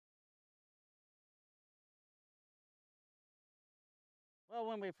Well,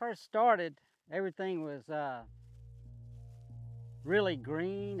 when we first started, everything was really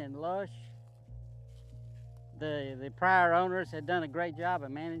green and lush. The prior owners had done a great job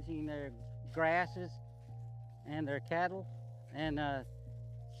of managing their grasses and their cattle, and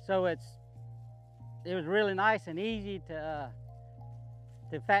so it was really nice and easy to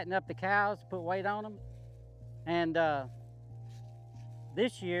fatten up the cows, put weight on them. And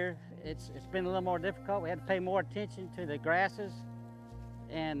this year, it's been a little more difficult. We had to pay more attention to the grasses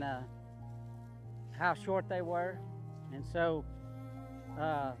and how short they were, and so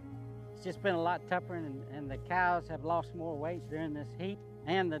it's just been a lot tougher. And the cows have lost more weight during this heat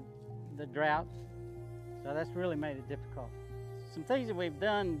and the drought, so that's really made it difficult. Some things that we've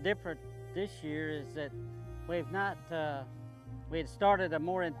done different this year is that we've not we had started a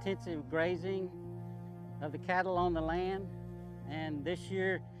more intensive grazing of the cattle on the land, and this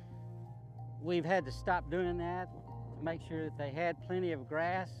year we've had to stop doing that to make sure that they had plenty of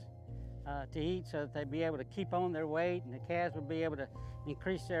grass to eat, so that they'd be able to keep on their weight, and the calves would be able to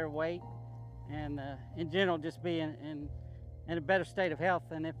increase their weight, and in general just be in a better state of health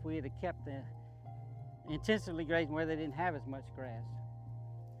than if we had kept the intensively grazing where they didn't have as much grass.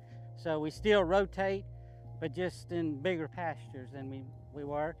 So we still rotate, but just in bigger pastures than we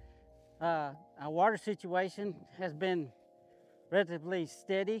were. Our water situation has been relatively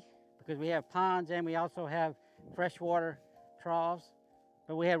steady because we have ponds and we also have freshwater troughs.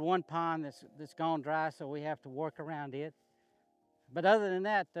 But we had one pond that's gone dry, so we have to work around it. But other than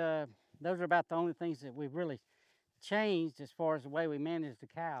that, those are about the only things that we've really changed as far as the way we manage the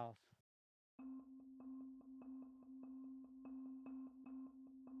cows.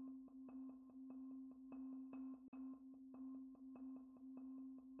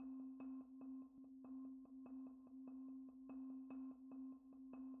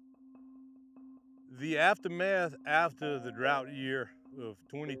 The aftermath after the drought year of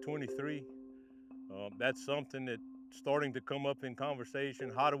 2023, that's something that's starting to come up in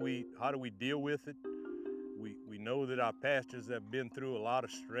conversation. How do we deal with it? We know that our pastures have been through a lot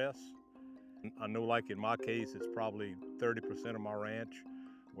of stress. I know, like in my case, it's probably 30% of my ranch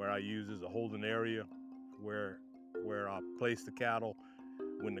where I use as a holding area where I place the cattle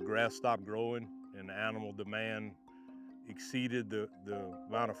when the grass stopped growing and the animal demand exceeded the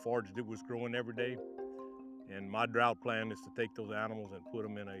amount of forage that was growing every day. And my drought plan is to take those animals and put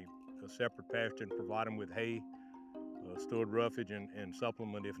them in a separate pasture and provide them with hay, stored roughage, and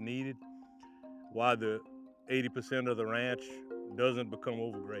supplement if needed, while the 80% of the ranch doesn't become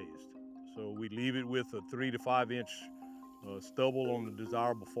overgrazed. So we leave it with a 3 to 5 inch stubble on the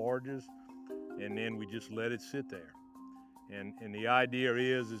desirable forages, and then we just let it sit there. And the idea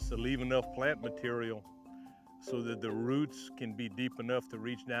is to leave enough plant material so that the roots can be deep enough to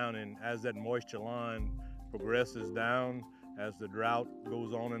reach down, and as that moisture line progresses down, as the drought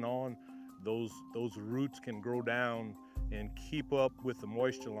goes on, those roots can grow down and keep up with the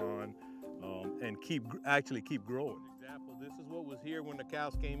moisture line and actually keep growing. For example, this is what was here when the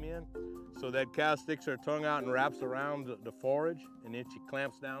cows came in. So that cow sticks her tongue out and wraps around the forage, and then she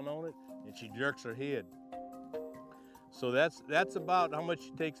clamps down on it and she jerks her head. So that's about how much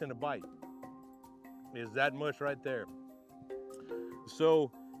she takes in a bite, is that much right there.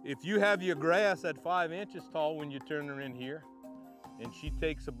 So if you have your grass at 5 inches tall when you turn her in here, and she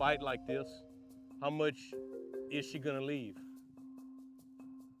takes a bite like this, how much is she gonna leave?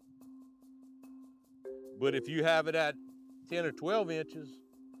 But if you have it at 10 or 12 inches,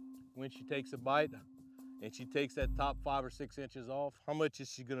 when she takes a bite, and she takes that top 5 or 6 inches off, how much is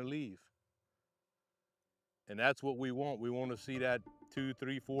she gonna leave? And that's what we want. We want to see that 2,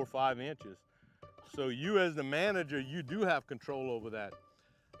 3, 4, 5 inches. So you as the manager, you do have control over that.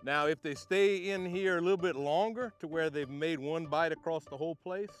 Now, if they stay in here a little bit longer to where they've made one bite across the whole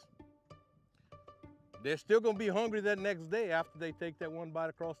place, they're still gonna be hungry that next day after they take that one bite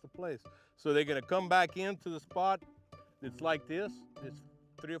across the place. So they're gonna come back into the spot that's like this, it's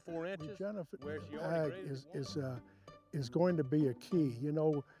 3 or 4 inches. Regenerative ag is going to be a key. You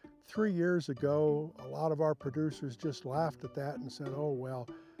know, 3 years ago, a lot of our producers just laughed at that and said, oh, well,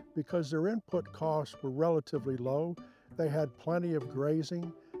 because their input costs were relatively low, they had plenty of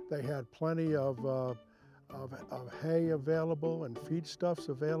grazing, they had plenty of hay available and feedstuffs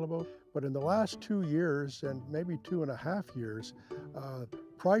available. But in the last 2 years, and maybe 2.5 years,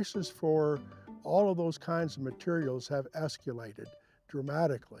 prices for all of those kinds of materials have escalated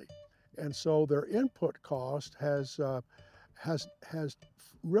dramatically. And so their input cost has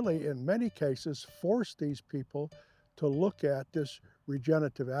really, in many cases, forced these people to look at this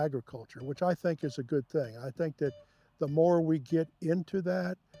regenerative agriculture, which I think is a good thing. I think that the more we get into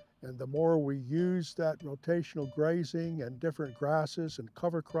that And the more we use that rotational grazing and different grasses and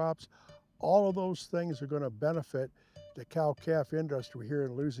cover crops, all of those things are going to benefit the cow-calf industry here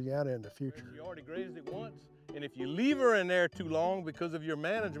in Louisiana in the future. She already grazed it once, and if you leave her in there too long because of your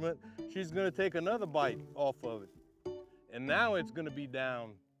management, she's going to take another bite off of it. And now it's going to be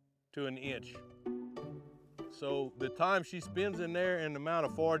down to an inch. So the time she spends in there and the amount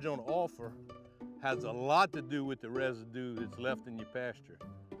of forage on offer has a lot to do with the residue that's left in your pasture.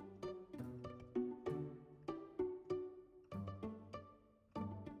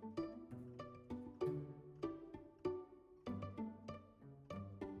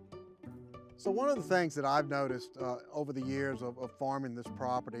 So one of the things that I've noticed over the years of farming this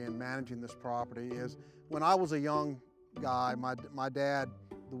property and managing this property is when I was a young guy, my dad,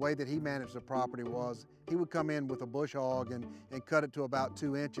 the way that he managed the property was he would come in with a bush hog and cut it to about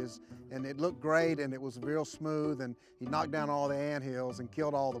 2 inches, and it looked great and it was real smooth, and he knocked down all the anthills and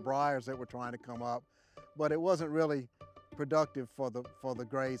killed all the briars that were trying to come up, but it wasn't really productive for the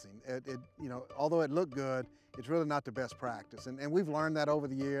grazing. You know, although it looked good, it's really not the best practice. And we've learned that over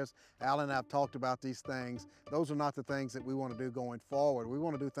the years. Alan and I have talked about these things. Those are not the things that we want to do going forward. We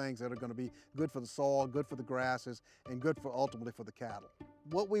want to do things that are going to be good for the soil, good for the grasses, and good for ultimately for the cattle.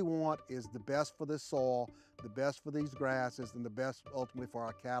 What we want is the best for this soil, the best for these grasses, and the best ultimately for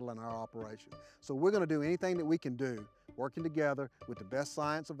our cattle and our operation. So we're going to do anything that we can do, working together with the best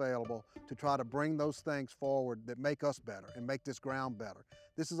science available to try to bring those things forward that make us better and make this ground better.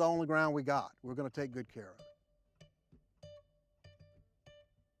 This is the only ground we got. We're going to take good care of it.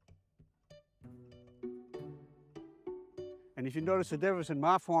 And if you notice the difference in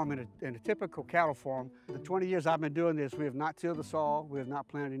my farm and a typical cattle farm, the 20 years I've been doing this, we have not tilled the soil, we have not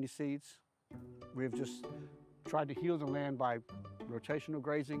planted any seeds. We have just tried to heal the land by rotational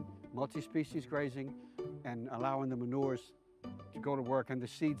grazing, multi-species grazing, and allowing the manures to go to work and the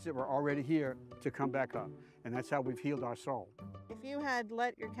seeds that were already here to come back up. And that's how we've healed our soil. If you had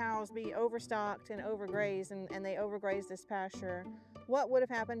let your cows be overstocked and overgrazed and they overgrazed this pasture, what would have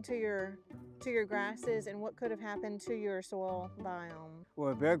happened to your grasses and what could have happened to your soil biome?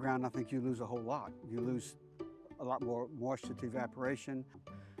 Well, bare ground, I think you lose a whole lot. You lose a lot more moisture to evaporation.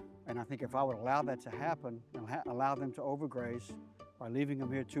 And I think if I would allow that to happen, and allow them to overgraze by leaving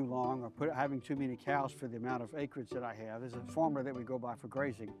them here too long or having too many cows for the amount of acreage that I have, there's a formula that we go by for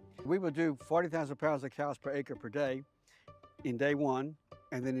grazing. We would do 40,000 pounds of cows per acre per day in day 1,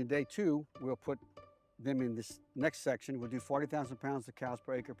 and then in day 2, we'll put them in this next section. We'll do 40,000 pounds of cows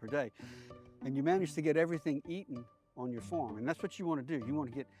per acre per day. And you manage to get everything eaten on your farm, and that's what you want to do. You want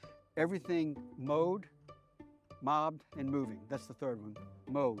to get everything mowed, mobbed, and moving. That's the third one,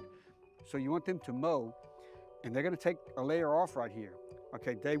 mowed. So you want them to mow, and they're going to take a layer off right here.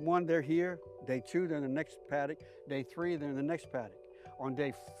 Okay, day 1, they're here. Day 2, they're in the next paddock. Day 3, they're in the next paddock. On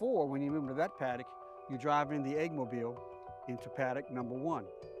day 4, when you move to that paddock, you drive in the egg-mobile into paddock number 1.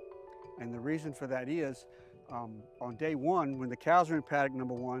 And the reason for that is, on day 1, when the cows are in paddock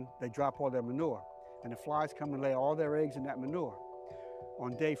number 1, they drop all their manure, and the flies come and lay all their eggs in that manure.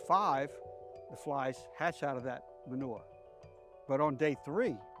 On day 5, the flies hatch out of that manure. But on day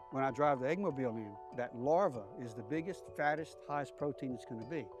 3, when I drive the egg-mobile in, that larva is the biggest, fattest, highest protein it's going to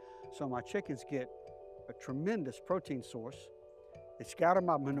be. So my chickens get a tremendous protein source. They scatter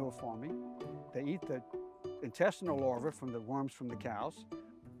my manure for me. They eat the intestinal larvae from the worms from the cows.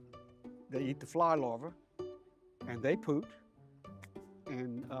 They eat the fly larvae, and they poop.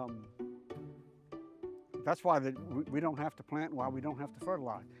 And that's why we don't have to plant, why we don't have to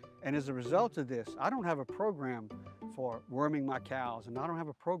fertilize. And as a result of this, I don't have a program for worming my cows, and I don't have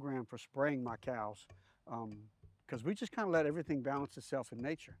a program for spraying my cows, because we just kind of let everything balance itself in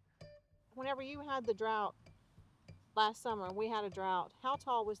nature. Whenever you had the drought last summer, we had a drought, how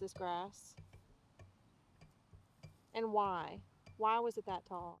tall was this grass? And why? Why was it that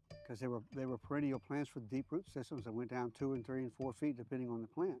tall? Because they were perennial plants with deep root systems that went down 2 and 3 and 4 feet depending on the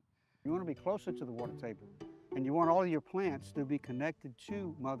plant. You want to be closer to the water table, and you want all of your plants to be connected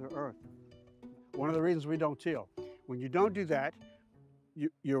to Mother Earth. One of the reasons we don't till. When you don't do that,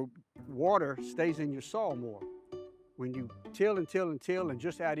 your water stays in your soil more. When you till and till and till and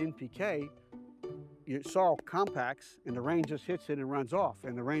just add NPK, your soil compacts and the rain just hits it and runs off,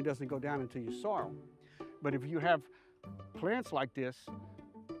 and the rain doesn't go down into your soil. But if you have plants like this,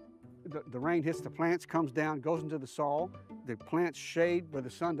 the rain hits the plants, comes down, goes into the soil. The plants shade where the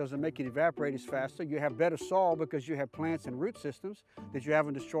sun doesn't make it evaporate as fast. So you have better soil because you have plants and root systems that you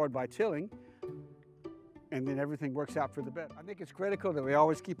haven't destroyed by tilling. And then everything works out for the better. I think it's critical that we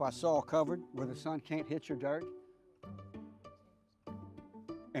always keep our soil covered where the sun can't hit your dirt.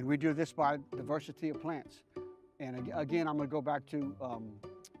 And we do this by diversity of plants. And again, I'm going to go back to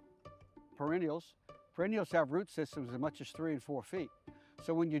perennials. Perennials have root systems as much as 3 and 4 feet.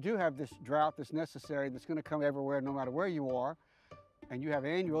 So when you do have this drought that's necessary, that's going to come everywhere no matter where you are, and you have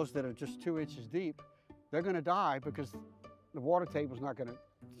annuals that are just 2 inches deep, they're going to die because the water table is not going to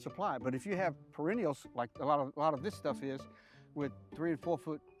supply. But if you have perennials, like a lot of this stuff is, with 3 and 4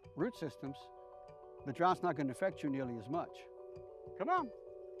 foot root systems, the drought's not going to affect you nearly as much. Come on.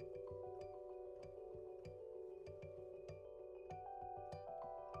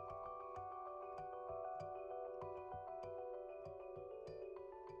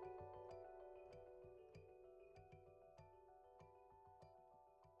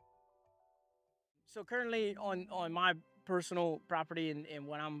 So currently on my personal property and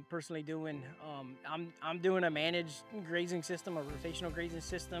what I'm personally doing, I'm doing a managed grazing system, a rotational grazing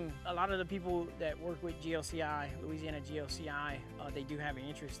system. A lot of the people that work with GLCI, Louisiana GLCI, they do have an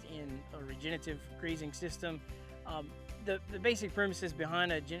interest in a regenerative grazing system. The basic premises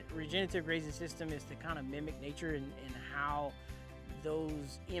behind a regenerative grazing system is to kind of mimic nature and how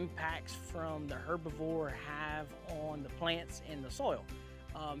those impacts from the herbivore have on the plants and the soil.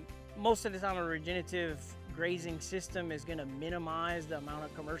 Most of the time a regenerative grazing system is going to minimize the amount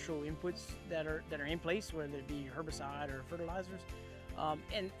of commercial inputs that are in place, whether it be herbicide or fertilizers.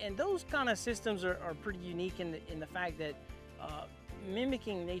 And those kind of systems are pretty unique in the fact that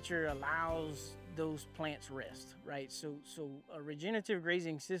mimicking nature allows those plants rest, right? So a regenerative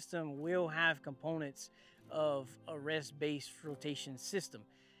grazing system will have components of a rest-based rotation system.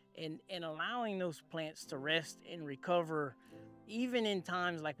 And allowing those plants to rest and recover, even in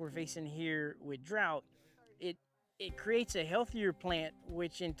times like we're facing here with drought, it creates a healthier plant,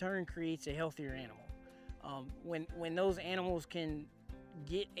 which in turn creates a healthier animal. When those animals can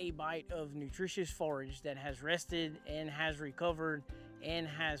get a bite of nutritious forage that has rested and has recovered and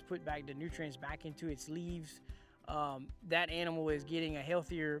has put back the nutrients back into its leaves, that animal is getting a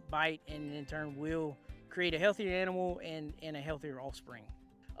healthier bite, and in turn will create a healthier animal and a healthier offspring.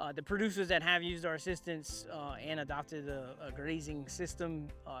 The producers that have used our assistance and adopted a grazing system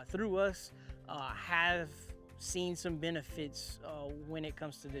through us have seen some benefits when it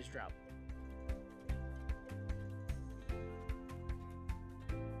comes to this drought.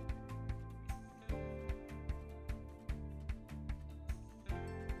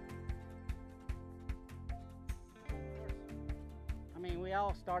 I mean, we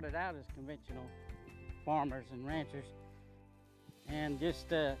all started out as conventional farmers and ranchers, and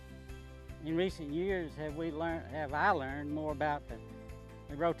just in recent years have I learned more about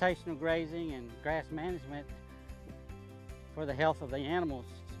the rotational grazing and grass management for the health of the animals.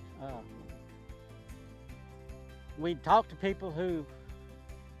 We talk to people who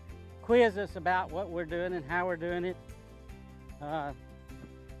quiz us about what we're doing and how we're doing it.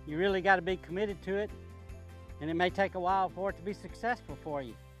 You really got to be committed to it, and it may take a while for it to be successful for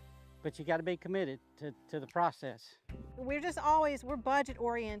you, but you got to be committed to the process. We're budget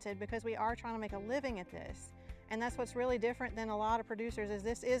oriented because we are trying to make a living at this. And that's what's really different than a lot of producers, is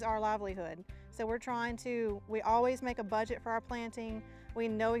this is our livelihood. So we always make a budget for our planting. We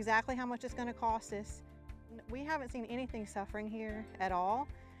know exactly how much it's going to cost us. We haven't seen anything suffering here at all.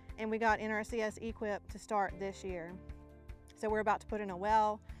 And we got NRCS equipped to start this year. So we're about to put in a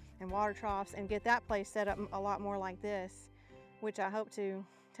well and water troughs and get that place set up a lot more like this, which I hope to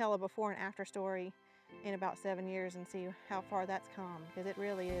tell a before and after story in about 7 years and see how far that's come, because it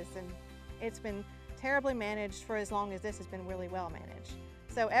really is. And it's been terribly managed for as long as this has been really well managed.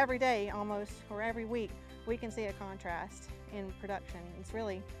 So every day almost, or every week, we can see a contrast in production. It's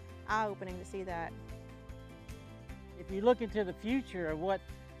really eye-opening to see that. If you look into the future of what's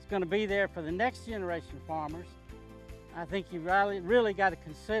going to be there for the next generation of farmers, I think you really got to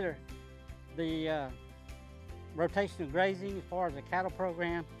consider the rotational grazing as far as the cattle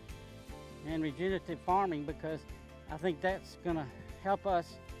program and regenerative farming, because I think that's going to help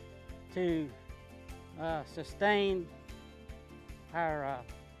us to sustain our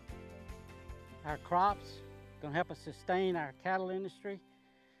crops, going to help us sustain our cattle industry,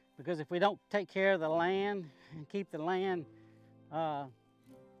 because if we don't take care of the land and keep the land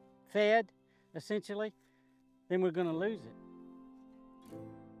fed, essentially, then we're going to lose it.